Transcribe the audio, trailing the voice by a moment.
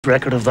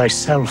record of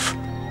thyself.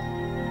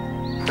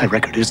 Thy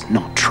record is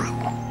not true.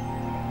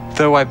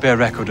 Though I bear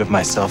record of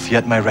myself,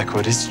 yet my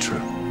record is true.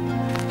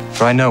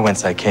 For I know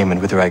whence I came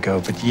and whither I go,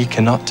 but ye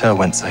cannot tell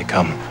whence I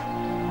come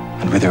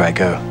and whither I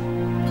go.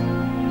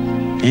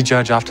 Ye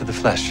judge after the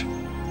flesh.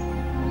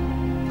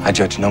 I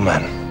judge no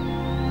man.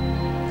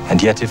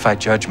 And yet if I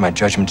judge, my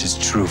judgment is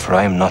true, for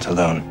I am not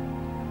alone,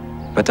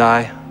 but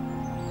I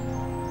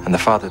and the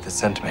Father that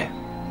sent me.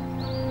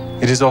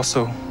 It is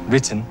also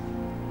written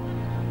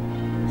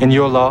in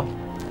your law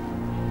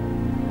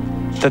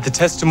that the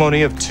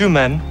testimony of two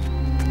men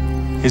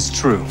is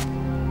true.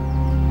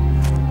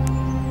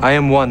 I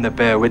am one that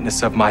bear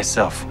witness of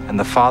myself, and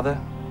the Father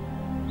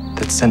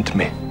that sent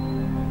me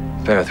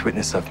beareth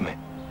witness of me.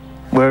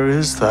 Where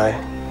is thy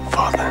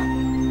Father?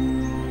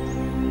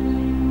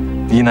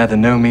 Ye neither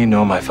know me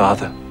nor my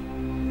Father.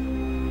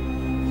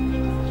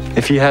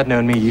 If ye had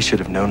known me, ye should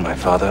have known my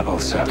Father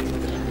also.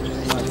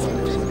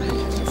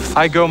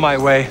 I go my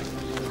way,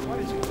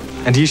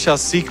 and ye shall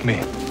seek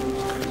me,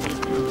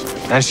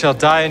 and shall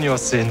die in your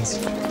sins.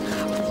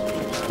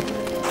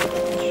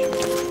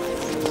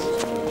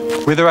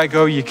 Whither I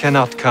go, ye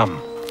cannot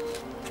come.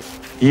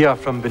 Ye are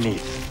from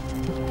beneath.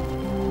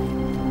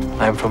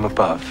 I am from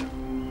above.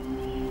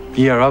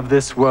 Ye are of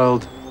this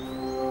world.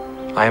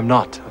 I am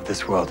not of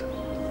this world.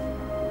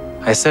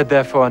 I said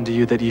therefore unto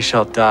you that ye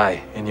shall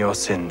die in your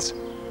sins.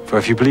 For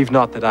if you believe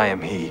not that I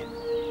am he,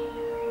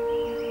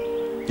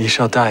 ye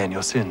shall die in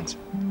your sins.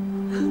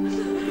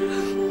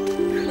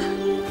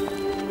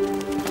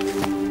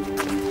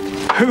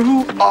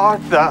 Who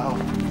art thou?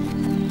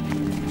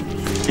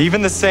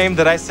 Even the same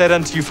that I said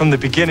unto you from the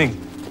beginning.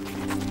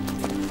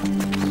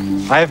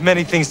 I have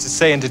many things to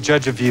say and to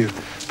judge of you,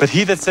 but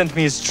he that sent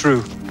me is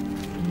true.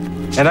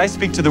 And I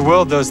speak to the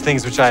world those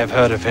things which I have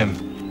heard of him.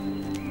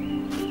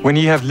 When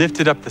ye have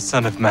lifted up the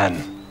Son of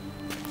Man,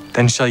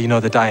 then shall ye know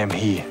that I am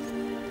he,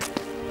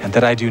 and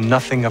that I do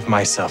nothing of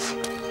myself.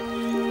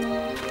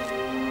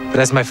 But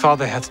as my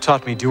Father hath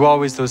taught me, do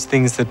always those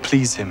things that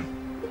please him.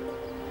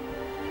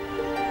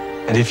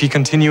 And if ye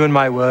continue in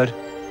my word,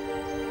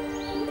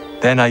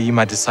 then are ye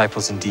my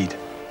disciples indeed.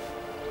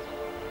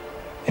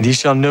 And ye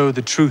shall know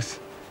the truth,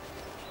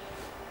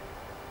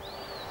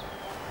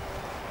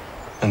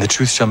 and the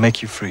truth shall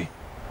make you free.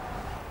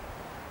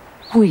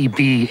 We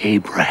be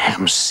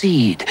Abraham's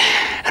seed,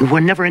 and were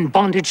never in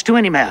bondage to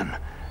any man.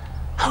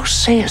 How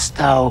sayest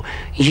thou,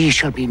 ye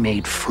shall be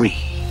made free?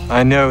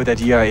 I know that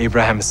ye are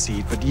Abraham's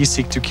seed, but ye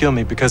seek to kill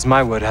me, because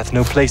my word hath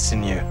no place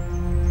in you.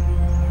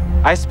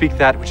 I speak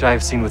that which I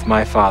have seen with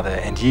my father,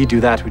 and ye do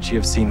that which ye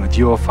have seen with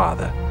your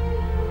father.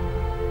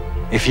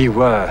 If ye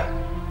were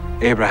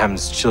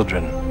Abraham's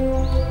children,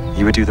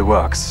 ye would do the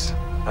works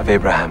of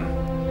Abraham.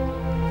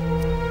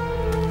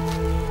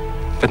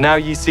 But now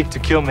ye seek to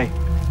kill me,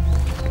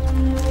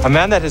 a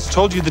man that has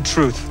told you the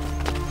truth,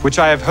 which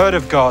I have heard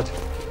of God.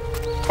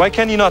 Why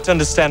can ye not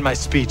understand my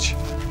speech?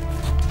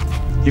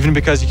 Even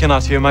because ye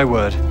cannot hear my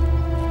word.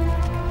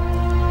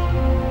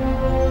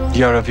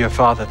 Ye are of your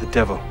father, the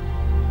devil.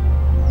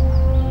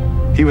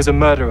 He was a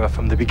murderer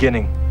from the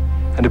beginning,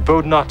 and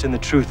abode not in the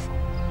truth,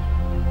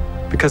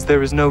 because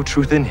there is no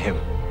truth in him.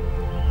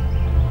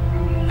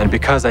 And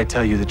because I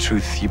tell you the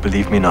truth, ye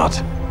believe me not.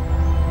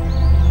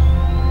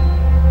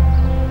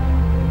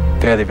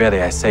 Verily,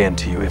 verily, I say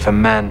unto you, if a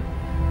man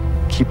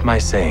keep my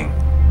saying,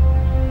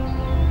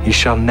 he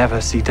shall never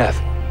see death.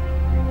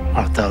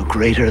 Art thou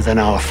greater than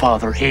our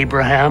father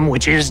Abraham,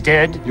 which is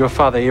dead? Your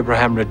father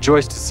Abraham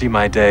rejoiced to see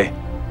my day,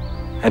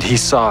 and he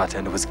saw it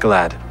and was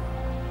glad.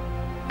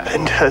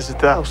 And hast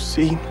thou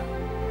seen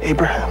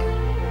Abraham?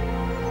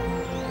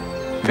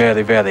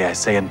 Verily, verily, I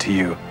say unto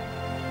you,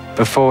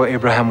 before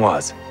Abraham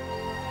was,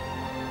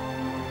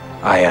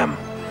 I am.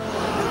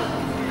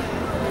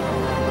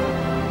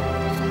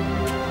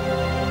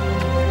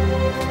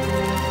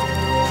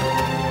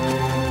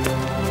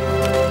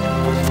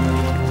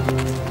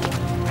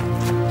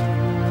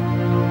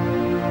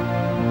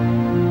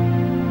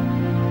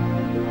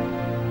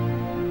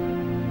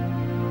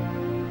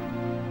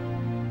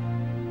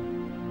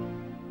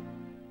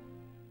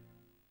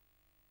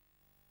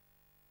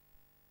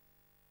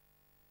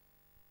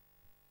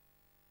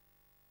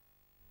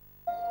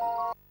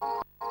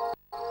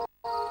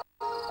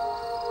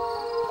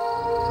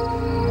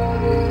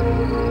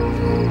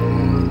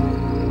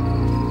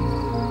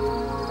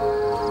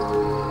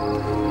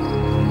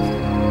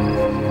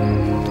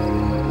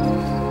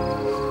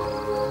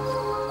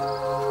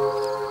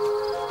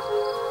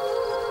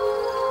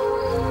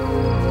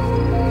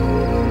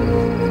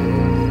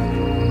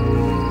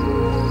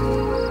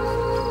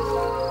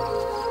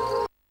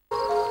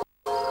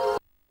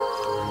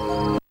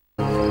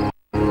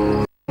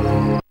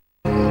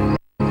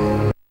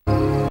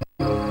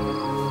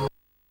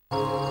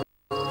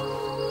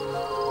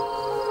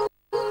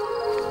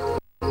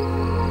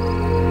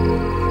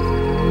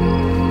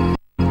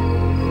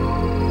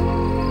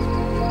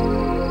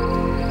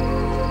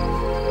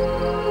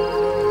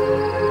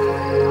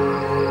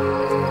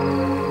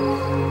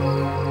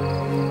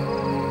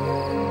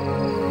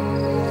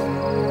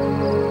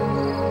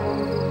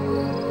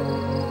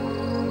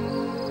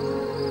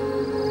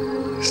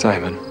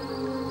 Simon.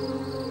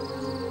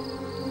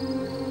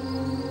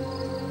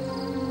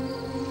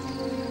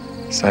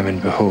 Simon,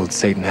 behold,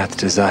 Satan hath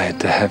desired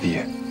to have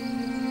you,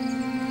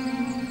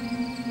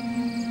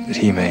 that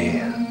he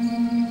may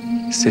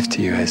sift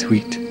you as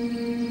wheat.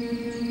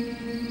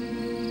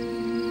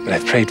 But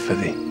I've prayed for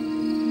thee,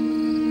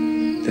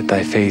 that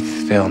thy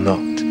faith fail not.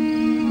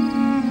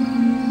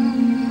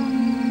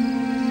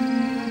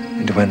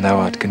 And when thou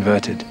art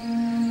converted,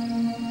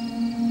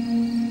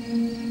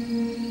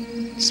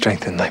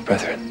 strengthen thy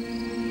brethren.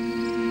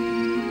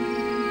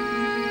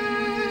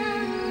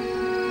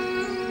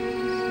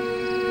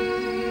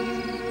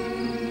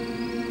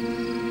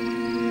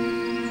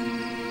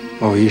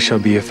 Or ye shall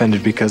be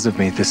offended because of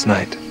me this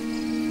night.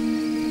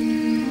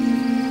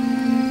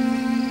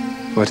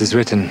 What is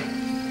written,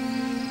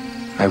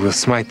 I will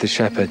smite the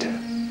shepherd,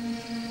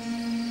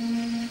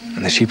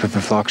 and the sheep of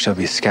the flock shall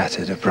be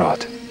scattered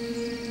abroad.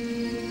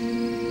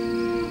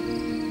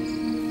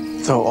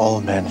 Though all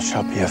men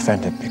shall be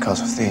offended because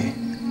of thee,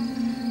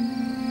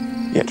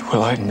 yet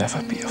will I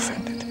never be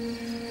offended.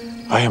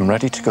 I am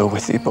ready to go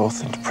with thee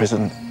both into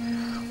prison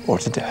or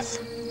to death.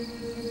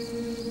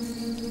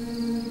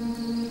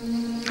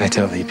 I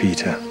tell thee,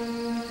 Peter,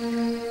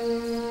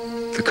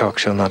 the cock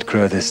shall not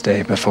crow this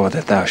day before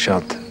that thou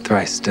shalt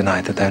thrice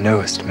deny that thou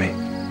knowest me.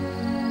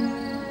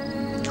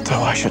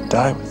 Though I should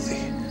die with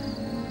thee,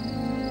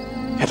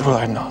 yet will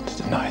I not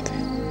deny thee.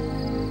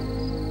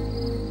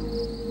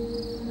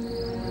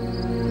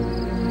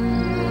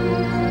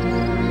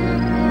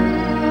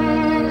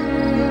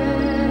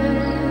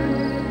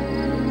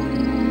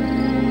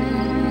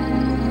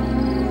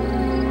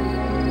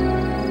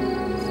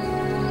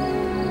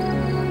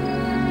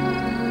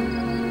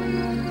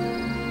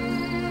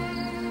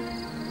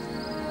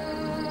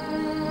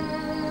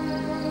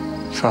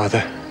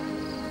 Father,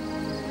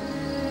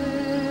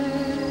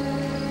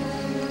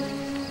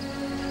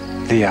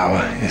 the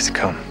hour is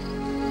come.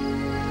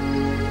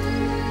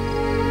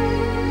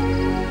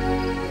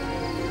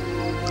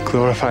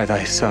 Glorify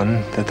thy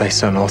Son, that thy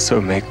Son also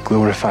may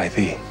glorify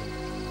thee.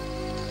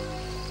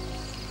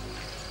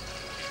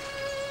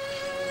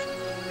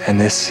 And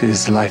this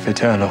is life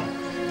eternal,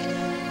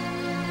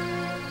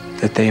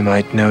 that they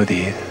might know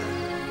thee,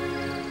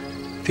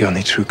 the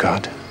only true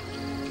God,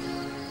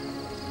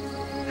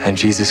 and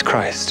Jesus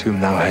Christ,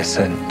 whom thou hast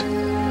sent.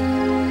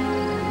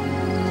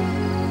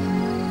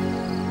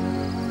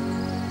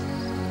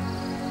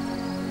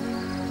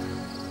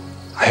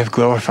 I have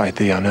glorified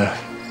thee on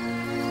earth.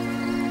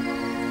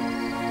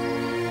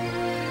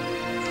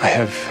 I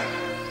have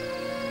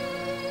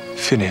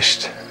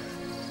finished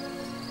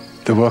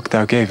the work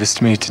thou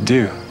gavest me to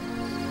do.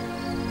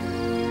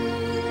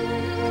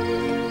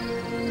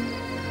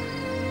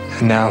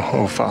 And now,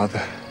 O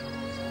Father,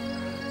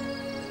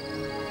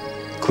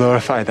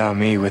 glorify thou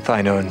me with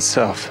thine own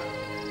self,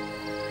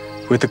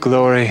 with the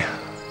glory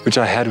which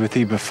I had with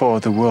thee before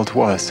the world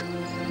was.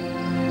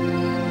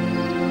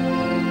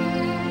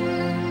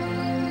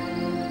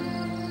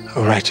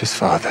 O righteous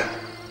Father,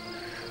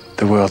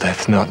 the world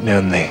hath not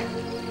known thee,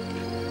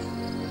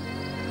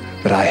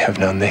 but I have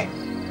known thee,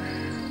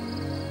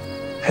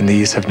 and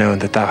these have known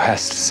that thou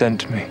hast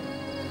sent me.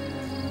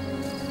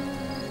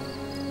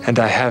 And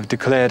I have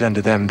declared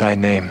unto them thy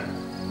name,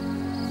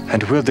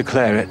 and will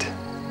declare it,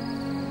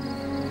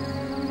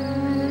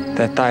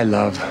 that thy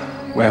love,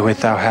 wherewith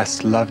thou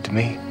hast loved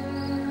me,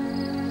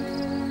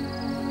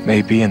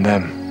 may be in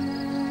them,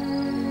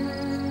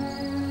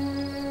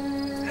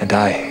 and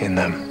I in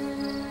them.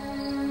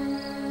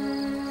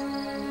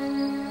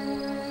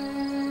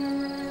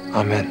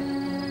 Amen.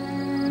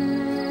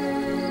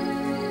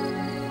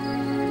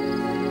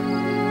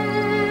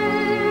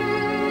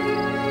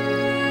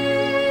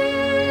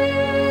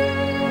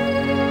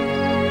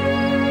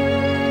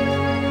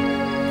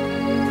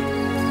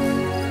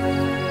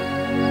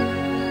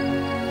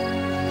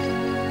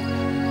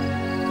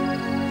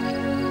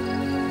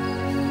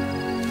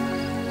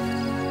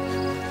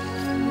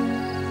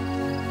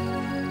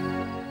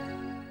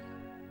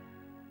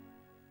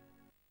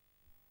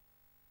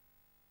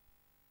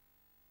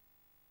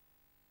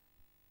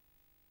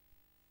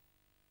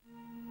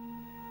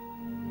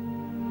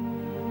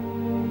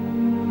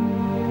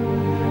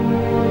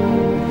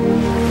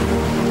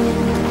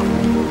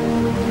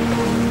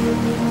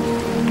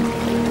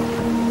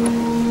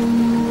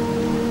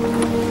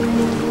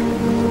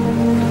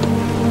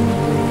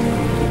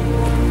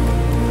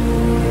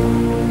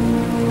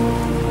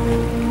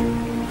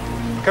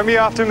 Come ye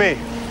after me,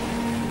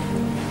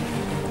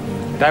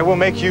 and I will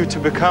make you to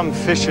become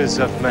fishers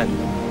of men.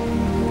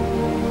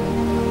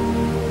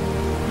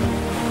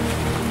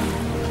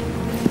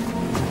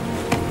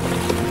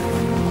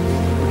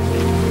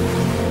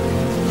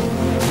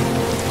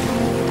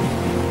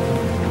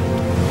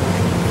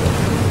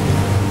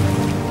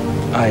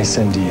 I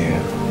send you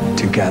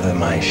to gather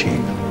my sheep,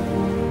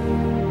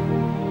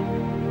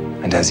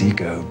 and as ye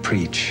go,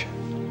 preach,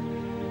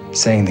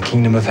 saying the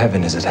kingdom of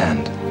heaven is at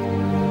hand.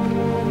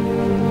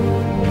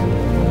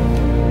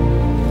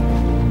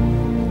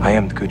 I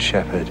am the good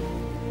shepherd,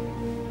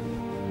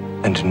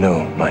 and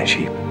know my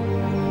sheep,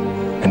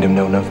 and am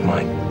known of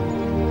mine.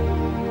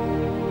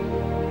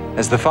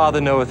 As the Father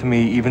knoweth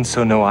me, even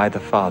so know I the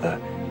Father,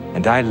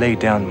 and I lay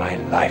down my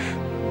life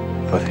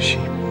for the sheep.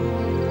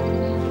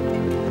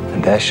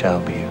 And there shall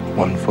be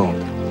one fold,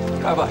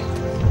 Rabbi,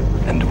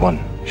 and one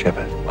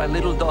shepherd. my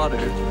little daughter,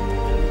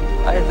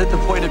 I am at the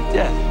point of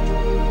death.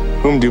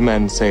 Whom do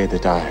men say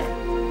that I,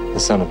 the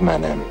Son of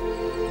Man, am?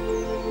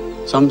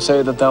 Some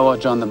say that thou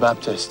art John the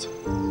Baptist,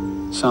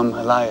 some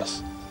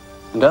Elias,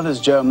 and others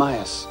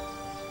Jeremias,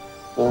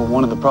 or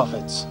one of the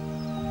prophets.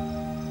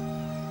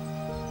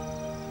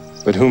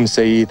 But whom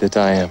say ye that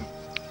I am?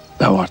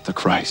 Thou art the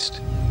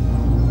Christ,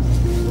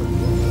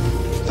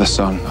 the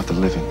Son of the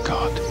living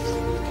God.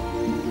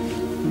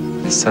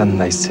 Son,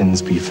 thy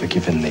sins be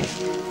forgiven thee.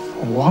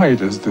 Why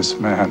does this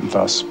man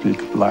thus speak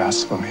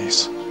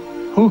blasphemies?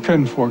 Who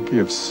can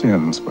forgive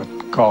sins but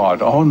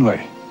God only?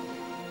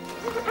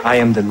 I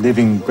am the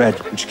living bread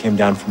which came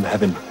down from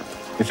heaven.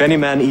 If any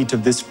man eat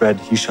of this bread,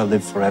 he shall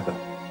live forever.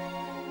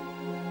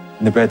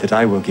 And the bread that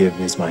I will give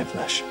is my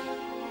flesh,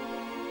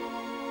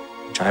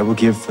 which I will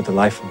give for the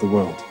life of the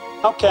world.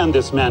 How can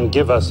this man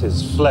give us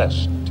his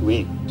flesh to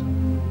eat?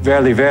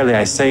 Verily, verily,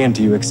 I say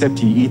unto you,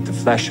 except ye eat the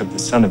flesh of the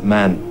Son of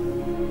Man,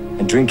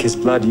 and drink his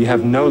blood, ye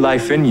have no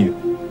life in you.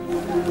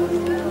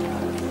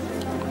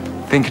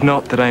 Think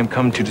not that I am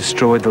come to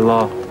destroy the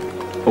law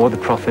or the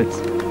prophets.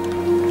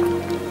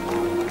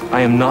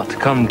 I am not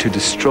come to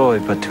destroy,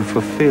 but to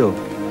fulfill.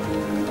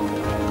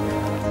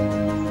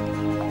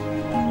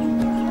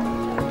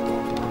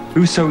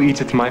 Whoso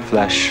eateth my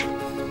flesh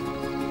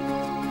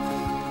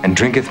and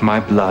drinketh my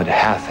blood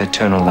hath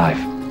eternal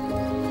life,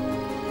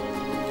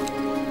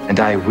 and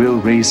I will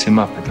raise him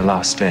up at the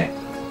last day.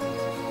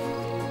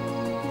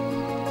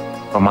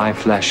 For my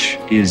flesh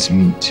is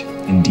meat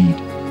indeed,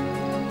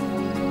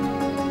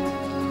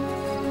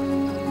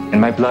 and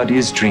my blood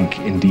is drink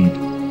indeed.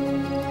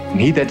 And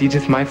he that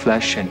eateth my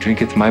flesh and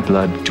drinketh my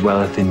blood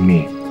dwelleth in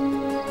me,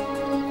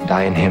 and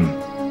I in him.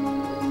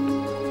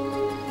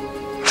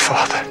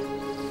 Father,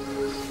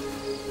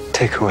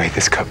 take away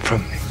this cup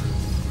from me.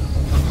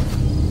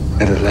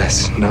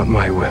 Nevertheless, not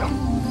my will,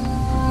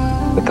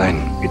 but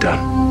thine be done.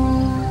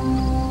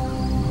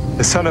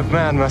 The Son of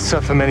Man must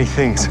suffer many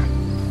things,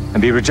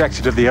 and be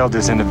rejected of the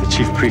elders and of the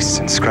chief priests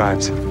and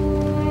scribes,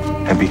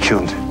 and be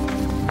killed.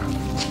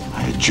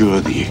 I adjure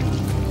thee,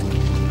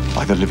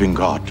 by the living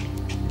God,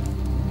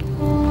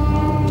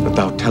 that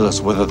thou tell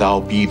us whether thou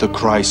be the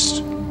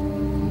Christ,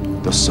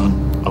 the Son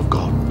of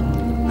God.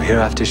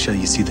 Hereafter shall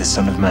ye see the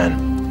Son of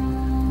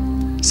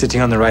Man, sitting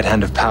on the right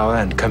hand of power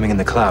and coming in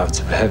the clouds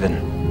of heaven.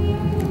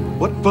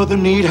 What further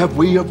need have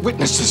we of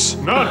witnesses?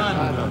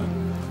 None.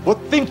 What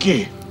think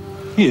ye?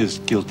 He is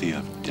guilty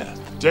of death.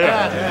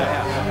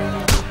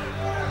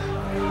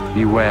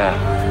 Beware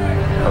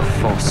of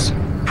false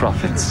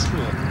prophets,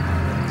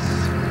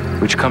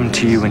 which come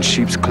to you in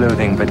sheep's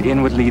clothing, but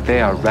inwardly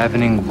they are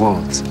ravening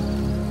wolves.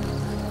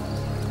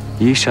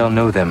 Ye shall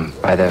know them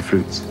by their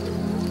fruits.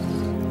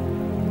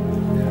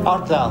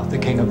 Art thou the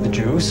King of the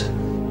Jews?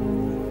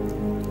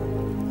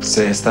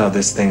 Sayest thou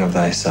this thing of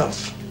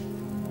thyself,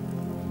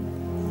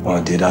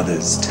 or did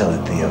others tell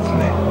it thee of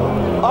me?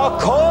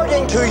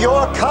 According to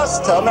your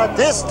custom, at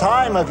this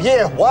time of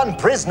year, one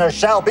prisoner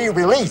shall be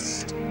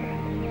released.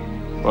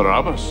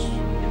 Barabbas.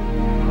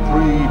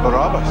 Free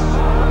Barabbas.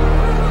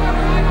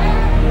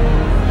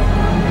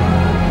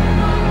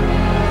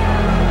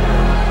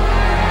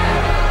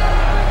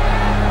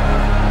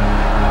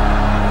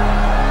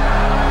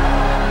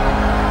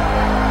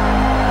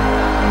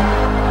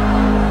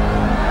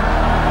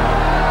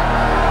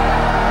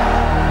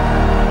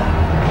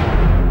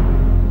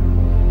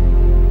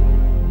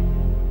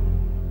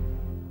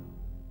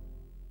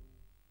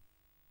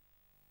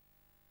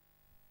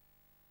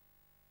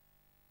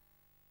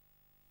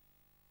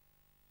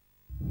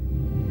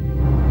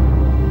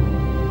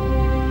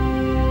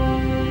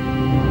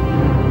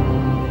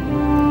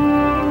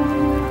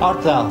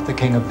 Art thou the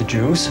King of the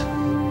Jews?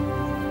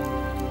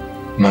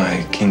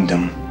 My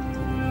kingdom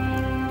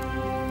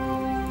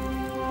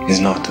is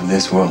not of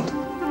this world.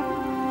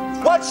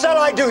 What shall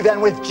I do then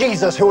with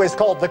Jesus, who is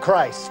called the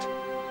Christ?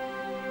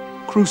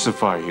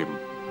 Crucify him.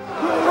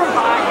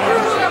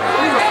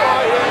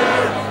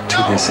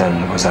 To this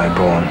end was I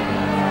born,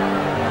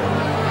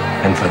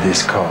 and for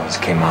this cause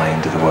came I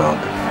into the world.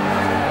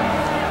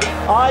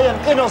 I am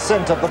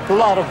innocent of the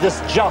blood of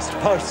this just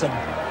person.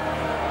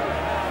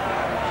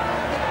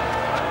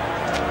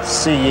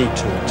 See ye to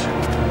it.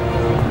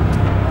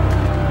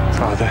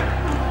 Father,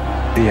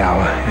 the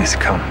hour is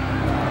come.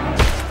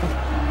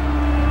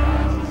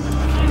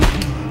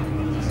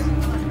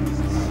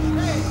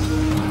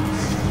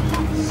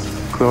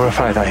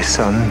 Glorify thy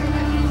Son,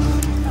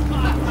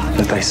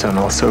 that thy Son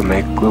also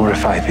may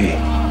glorify thee.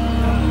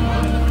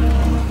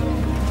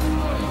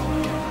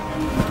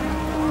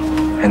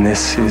 And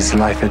this is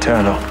life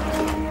eternal,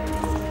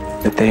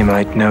 that they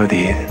might know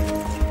thee,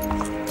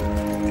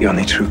 the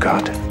only true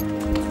God,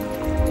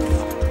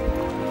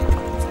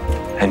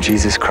 and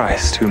Jesus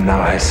Christ, whom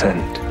thou hast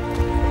sent.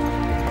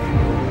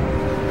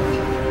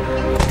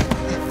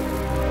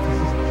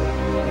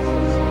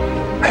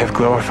 I have have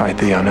glorified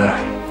thee on earth.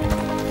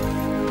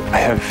 I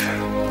have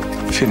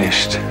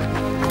finished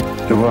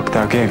the work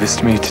thou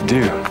gavest me to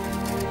do.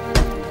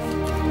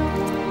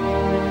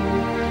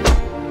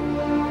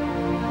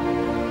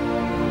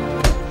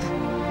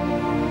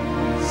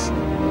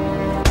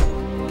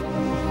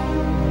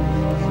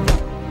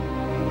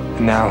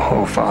 Now,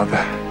 O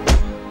Father,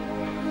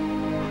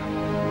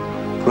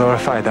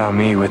 glorify thou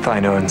me with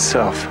thine own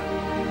self,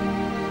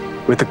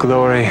 with the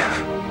glory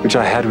which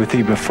I had with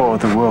thee before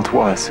the world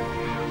was.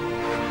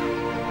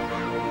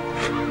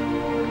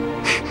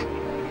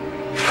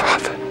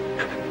 Father,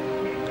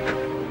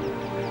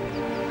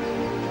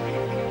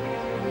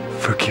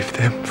 forgive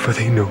them, for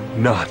they know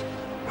not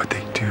what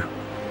they do.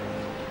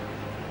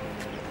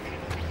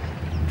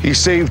 He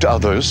saved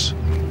others.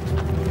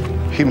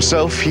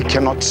 Himself he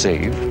cannot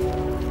save.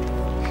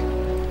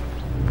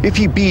 If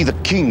he be the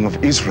King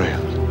of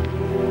Israel,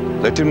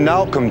 let him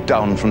now come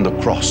down from the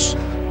cross,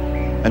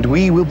 and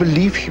we will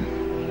believe him.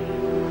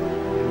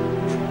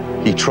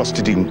 He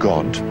trusted in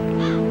God.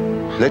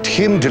 Let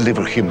him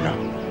deliver him now,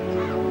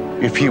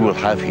 if he will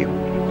have him.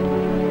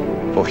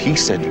 For he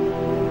said,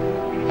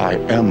 I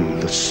am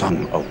the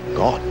Son of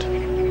God.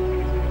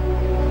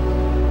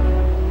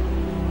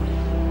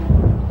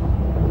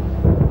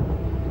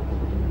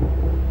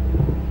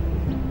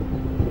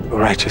 O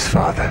righteous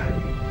Father,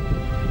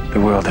 the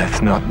world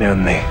hath not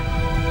known thee,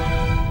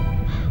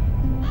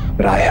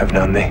 but I have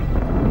known thee,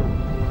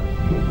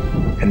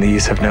 and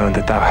these have known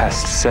that thou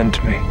hast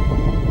sent me.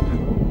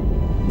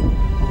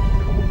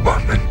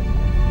 Woman,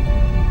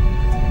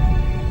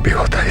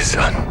 behold thy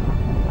son.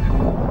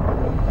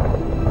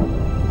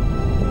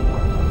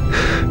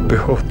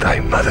 Behold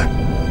thy mother.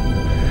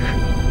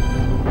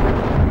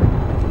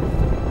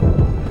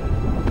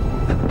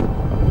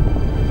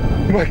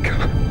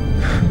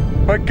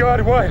 My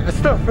God, why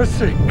hast thou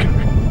forsaken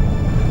me?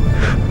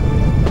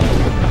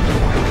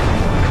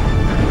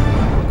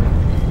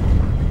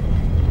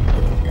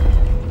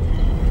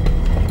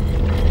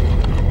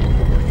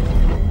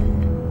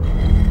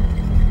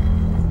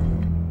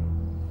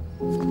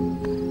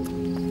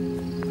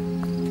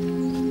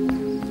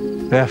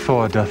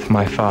 Therefore doth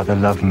my Father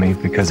love me,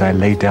 because I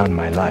lay down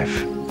my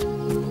life,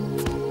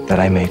 that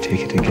I may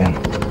take it again.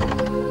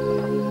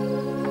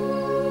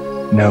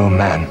 No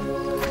man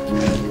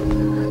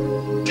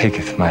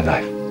taketh my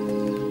life,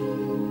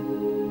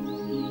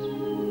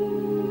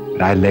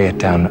 but I lay it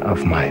down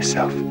of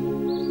myself.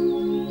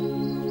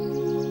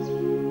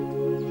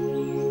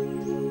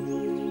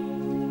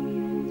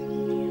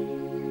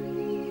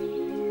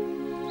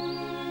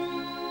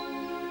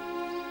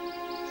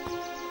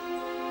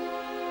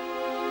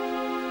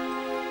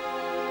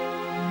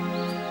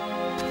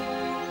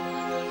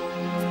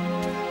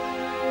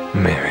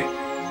 Mary.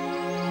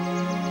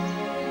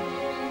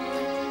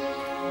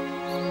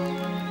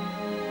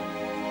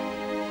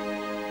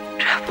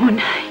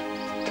 Rabboni.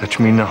 Touch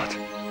me not,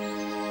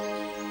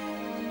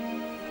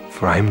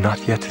 for I am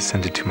not yet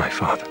ascended to my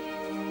Father,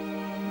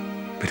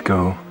 but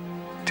go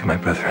to my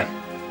brethren,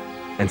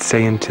 and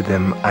say unto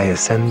them, I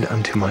ascend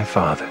unto my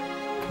Father,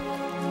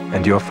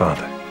 and your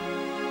Father,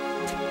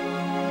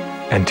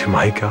 and to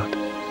my God,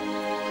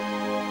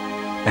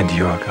 and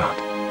your God.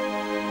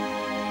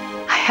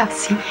 I have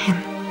seen him.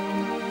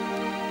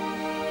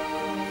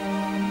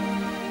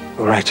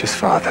 O righteous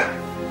Father,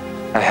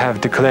 I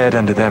have declared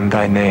unto them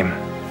thy name,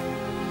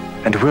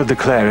 and will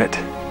declare it,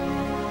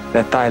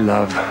 that thy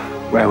love,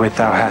 wherewith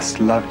thou hast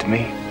loved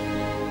me,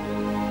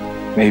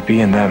 may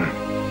be in them,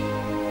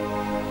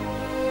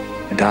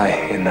 and I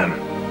in them.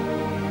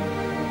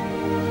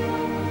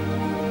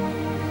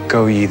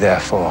 Go ye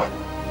therefore,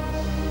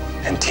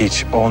 and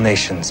teach all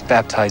nations,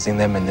 baptizing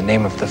them in the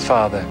name of the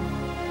Father,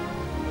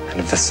 and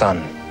of the Son,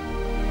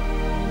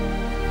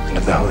 and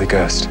of the Holy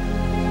Ghost,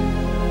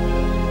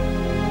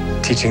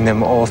 teaching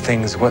them all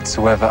things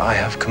whatsoever I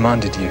have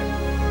commanded you.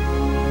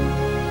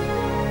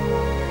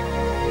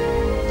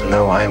 And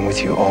lo, I am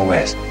with you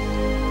always,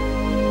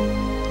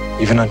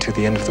 even unto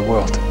the end of the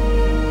world.